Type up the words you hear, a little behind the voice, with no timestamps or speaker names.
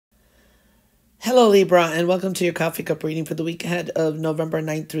Hello, Libra, and welcome to your Coffee Cup reading for the week ahead of November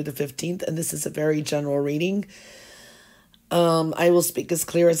 9th through the 15th. And this is a very general reading. I will speak as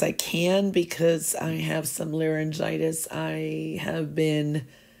clear as I can because I have some laryngitis. I have been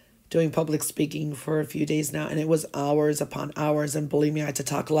doing public speaking for a few days now, and it was hours upon hours. And believe me, I had to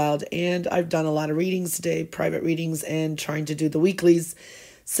talk loud. And I've done a lot of readings today, private readings, and trying to do the weeklies.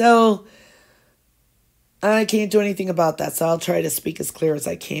 So I can't do anything about that, so I'll try to speak as clear as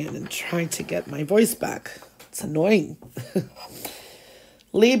I can and try to get my voice back. It's annoying.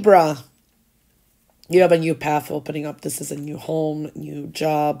 Libra, you have a new path opening up. This is a new home, new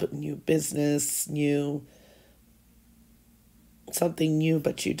job, new business, new something new,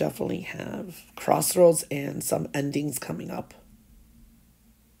 but you definitely have crossroads and some endings coming up.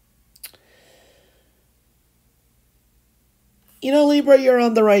 You know, Libra, you're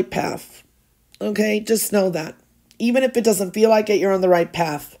on the right path. Okay, just know that. Even if it doesn't feel like it, you're on the right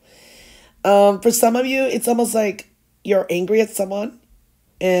path. For some of you, it's almost like you're angry at someone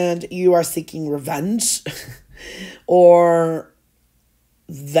and you are seeking revenge or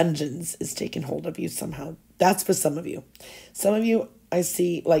vengeance is taking hold of you somehow. That's for some of you. Some of you, I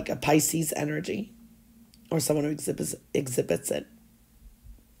see like a Pisces energy or someone who exhibits it.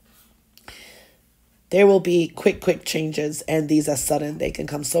 There will be quick changes, and these are sudden. They can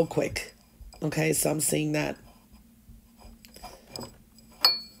come so quick. Okay, so I'm seeing that.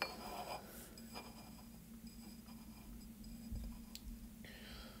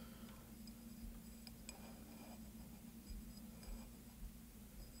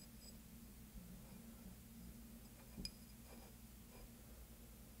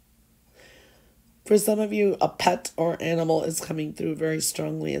 For some of you, a pet or animal is coming through very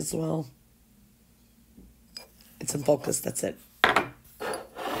strongly as well. It's in focus, that's it.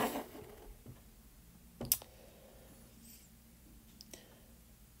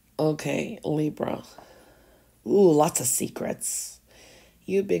 Okay, Libra. Ooh, lots of secrets.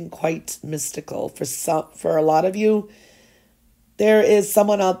 You've been quite mystical. For a lot of you, there is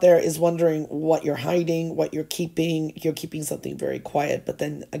someone out there is wondering what you're hiding, what you're keeping. You're keeping something very quiet, but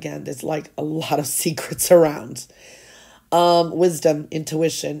then again, there's like a lot of secrets around. Wisdom,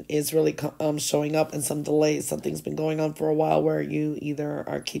 intuition is really showing up, and some delays. Something's been going on for a while where you either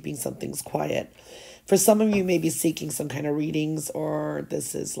are keeping some things quiet. For some of you, may be seeking some kind of readings, or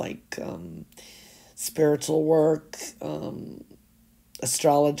this is like spiritual work,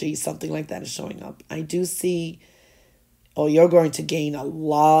 astrology, something like that is showing up. I do see, oh, you're going to gain a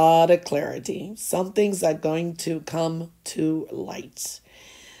lot of clarity. Some things are going to come to light.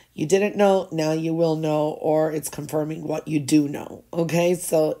 You didn't know, now you will know, or it's confirming what you do know. Okay,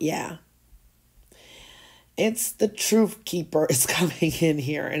 so yeah. It's the truth keeper is coming in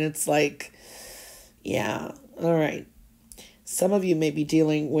here, and it's like, yeah, all right. Some of you may be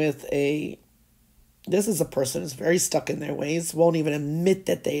dealing with this is a person who's very stuck in their ways, won't even admit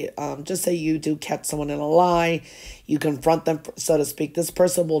that they, just say you do catch someone in a lie, you confront them, so to speak. This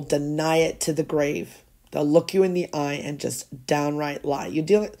person will deny it to the grave. They'll look you in the eye and just downright lie.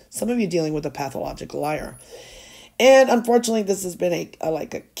 Some of you dealing with a pathological liar. And unfortunately, this has been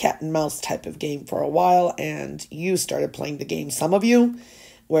like a cat and mouse type of game for a while, and you started playing the game. Some of you,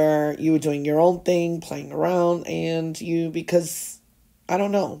 where you were doing your own thing, playing around, and because, I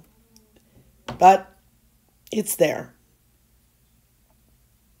don't know, but it's there.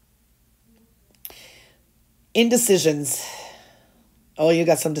 Indecisions. Oh, you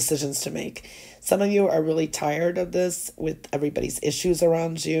got some decisions to make. Some of you are really tired of this with everybody's issues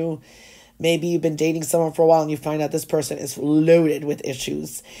around you. Maybe you've been dating someone for a while and you find out this person is loaded with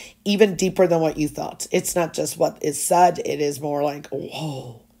issues, even deeper than what you thought. It's not just what is said. It is more like,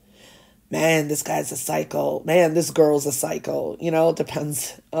 whoa, man, this guy's a psycho. Man, this girl's a psycho. You know, it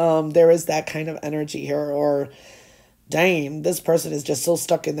depends. There is that kind of energy here. Or, dang, this person is just so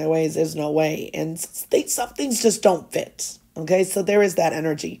stuck in their ways. There's no way. And some things just don't fit. Okay, so there is that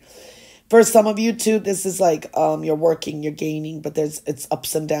energy. For some of you too, this is like you're working, you're gaining, but it's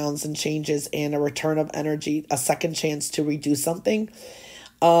ups and downs and changes and a return of energy, a second chance to redo something.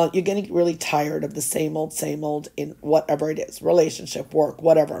 You're getting really tired of the same old in whatever it is, relationship, work,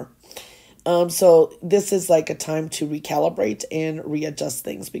 whatever. So this is like a time to recalibrate and readjust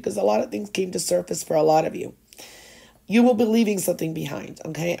things, because a lot of things came to surface for a lot of you. You will be leaving something behind,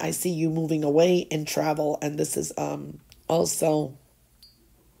 okay? I see you moving away and travel, and this is also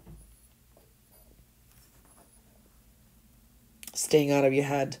staying out of your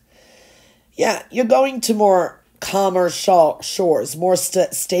head. Yeah, you're going to more calmer shores, more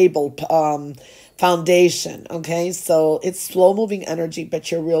stable foundation, okay? So it's slow-moving energy,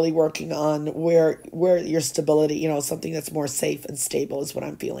 but you're really working on where your stability, something that's more safe and stable is what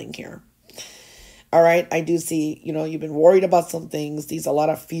I'm feeling here. All right. I do see, you've been worried about some things. These are a lot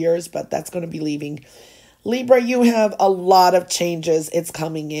of fears, but that's going to be leaving. Libra, you have a lot of changes. It's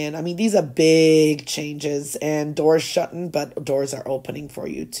coming in. I mean, these are big changes and doors shutting, but doors are opening for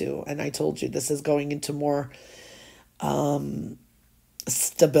you too. And I told you this is going into more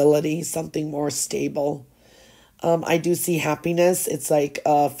stability, something more stable. I do see happiness. It's like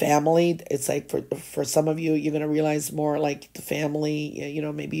family. It's like for some of you, you're going to realize more like the family,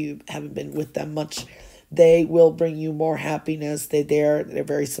 maybe you haven't been with them much. They will bring you more happiness. They're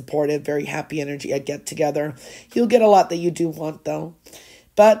very supportive, very happy energy. I get together. You'll get a lot that you do want though.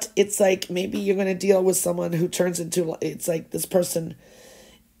 But it's like maybe you're going to deal with someone who turns into, it's like this person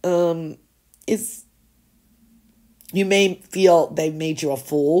is, you may feel they've made you a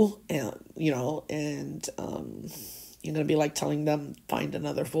fool, and you're gonna be like telling them find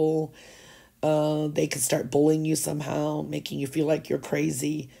another fool. They could start bullying you somehow, making you feel like you're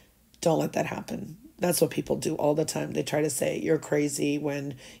crazy. Don't let that happen. That's what people do all the time. They try to say you're crazy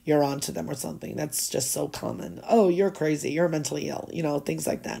when you're on to them or something. That's just so common. Oh, you're crazy. You're mentally ill. Things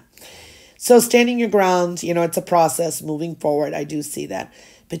like that. So standing your ground, it's a process moving forward. I do see that.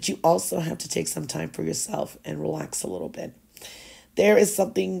 But you also have to take some time for yourself and relax a little bit. There is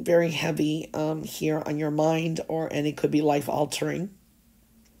something very heavy here on your mind, and it could be life-altering.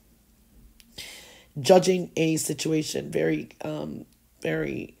 Judging a situation very,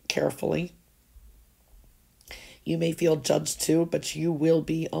 very carefully. You may feel judged too, but you will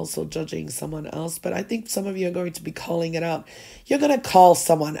be also judging someone else. But I think some of you are going to be calling it out. You're going to call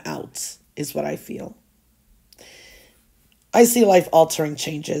someone out, is what I feel. I see life-altering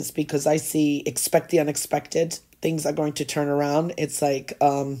changes because I see expect the unexpected. Things are going to turn around. It's like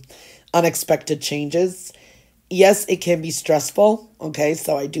unexpected changes. Yes, it can be stressful. Okay,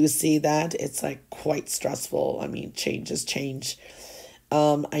 so I do see that. It's like quite stressful. I mean, changes change.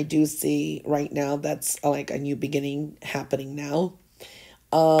 I do see right now that's like a new beginning happening now.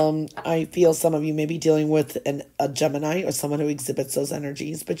 I feel some of you may be dealing with a Gemini or someone who exhibits those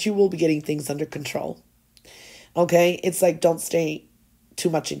energies, but you will be getting things under control. Okay, it's like don't stay too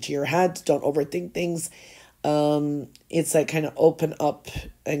much into your head. Don't overthink things. It's like kind of open up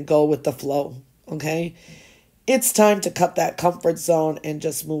and go with the flow. Okay, it's time to cut that comfort zone and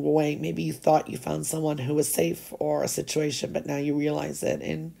just move away. Maybe you thought you found someone who was safe or a situation, but now you realize it,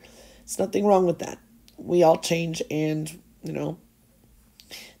 and there's nothing wrong with that. We all change, and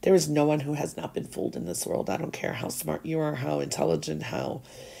there is no one who has not been fooled in this world. I don't care how smart you are, how intelligent, how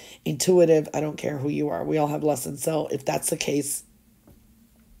intuitive. I don't care who you are. We all have lessons. So if that's the case,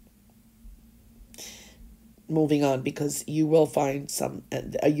 moving on, because you will find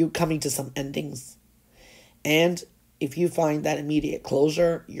you coming to some endings. And if you find that immediate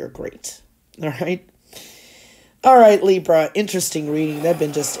closure, you're great. All right. All right, Libra. Interesting reading. They've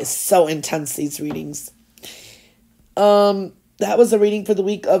been it's so intense, these readings. That was a reading for the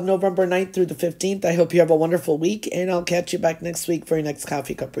week of November 9th through the 15th. I hope you have a wonderful week, and I'll catch you back next week for your next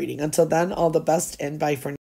coffee cup reading. Until then, all the best, and bye for now.